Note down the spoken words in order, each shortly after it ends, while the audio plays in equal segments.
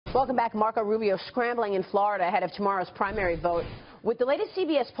Welcome back. Marco Rubio scrambling in Florida ahead of tomorrow's primary vote, with the latest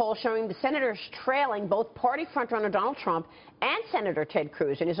CBS poll showing the senators trailing both party frontrunner Donald Trump and Senator Ted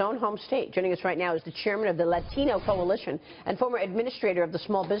Cruz in his own home state. Joining us right now is the chairman of the Latino Coalition and former administrator of the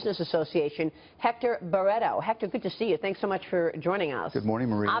Small Business Association, Hector Barreto. Hector, good to see you. Thanks so much for joining us. Good morning,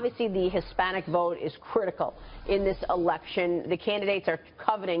 Maria. Obviously, the Hispanic vote is critical in this election. The candidates are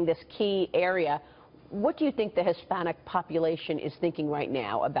coveting this key area. What do you think the Hispanic population is thinking right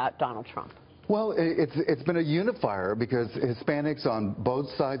now about Donald Trump? Well, it's been a unifier because Hispanics on both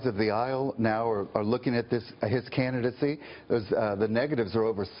sides of the aisle now are looking at his candidacy. The negatives are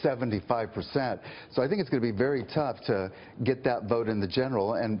over 75%. So I think it's going to be very tough to get that vote in the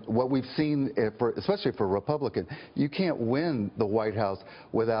general. And what we've seen, especially for Republican, you can't win the White House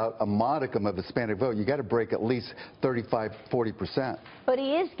without a modicum of Hispanic vote. You got to break at least 35–40%. But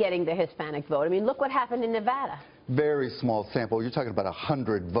he is getting the Hispanic vote. I mean, look what happened in Nevada. Very small sample. You're talking about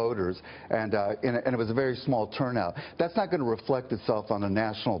 100 voters, and it was a very small turnout. That's not going to reflect itself on a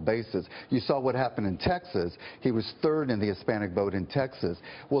national basis. You saw what happened in Texas. He was third in the Hispanic vote in Texas.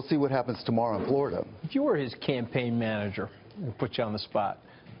 We'll see what happens tomorrow in Florida. If you were his campaign manager, and put you on the spot,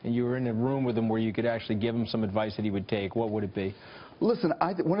 and you were in a room with him where you could actually give him some advice that he would take, what would it be? Listen,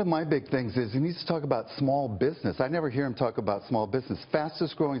 one of my big things is he needs to talk about small business. I never hear him talk about small business.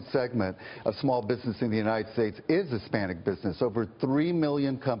 Fastest growing segment of small business in the United States is Hispanic business. Over 3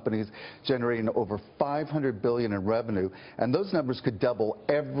 million companies generating over $500 billion in revenue, and those numbers could double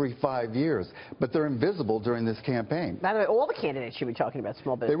every 5 years. But they're invisible during this campaign. By the way, all the candidates should be talking about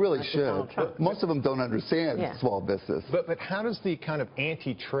small business. They really should. Most of them don't understand small business. But how does the kind of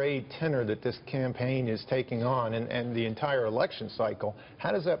anti-trade tenor that this campaign is taking on and the entire election cycle,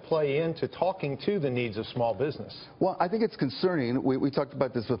 how does that play into talking to the needs of small business? Well, I think it's concerning. We talked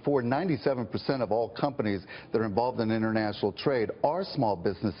about this before. 97% of all companies that are involved in international trade are small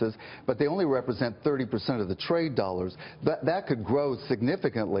businesses, but they only represent 30% of the trade dollars. That could grow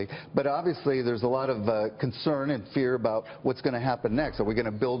significantly, but obviously there's a lot of concern and fear about what's going to happen next. Are we going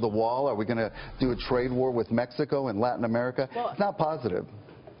to build a wall? Are we going to do a trade war with Mexico and Latin America? Well, it's not positive.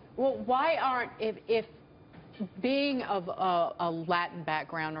 Well, why aren't, if being of a Latin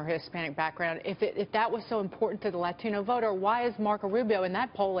background or Hispanic background, if that was so important to the Latino voter, why is Marco Rubio in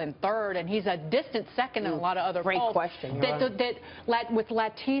that poll in third, and he's a distant second in a lot of other polls? Great question. With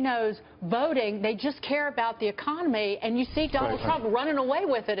Latinos voting, they just care about the economy, and you see Donald Trump running away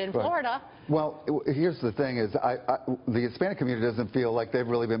with it in Florida. Well, here's the thing is the Hispanic community doesn't feel like they've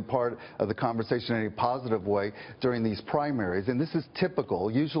really been part of the conversation in any positive way during these primaries. And this is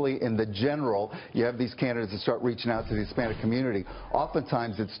typical. Usually in the general, you have these candidates that start reaching out to the Hispanic community.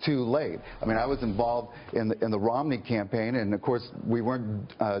 Oftentimes it's too late. I mean, I was involved in the Romney campaign, and of course we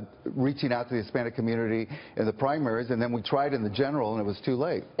weren't reaching out to the Hispanic community in the primaries, and then we tried in the general, and it was too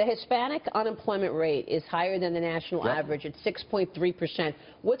late. The Hispanic unemployment rate is higher than the national average at 6.3%.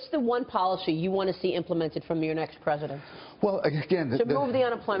 What's the one policy you want to see implemented from your next president? Well, again, to move the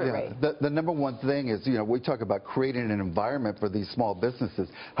unemployment rate. The number one thing is, we talk about creating an environment for these small businesses.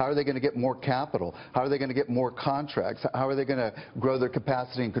 How are they going to get more capital? How are they going to get more contracts? How are they going to grow their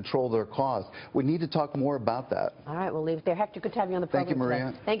capacity and control their costs? We need to talk more about that. All right, we'll leave it there. Hector, good to have you on the program. Thank you, Maria.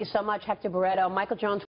 Today. Thank you so much, Hector Barreto. Michael Jones.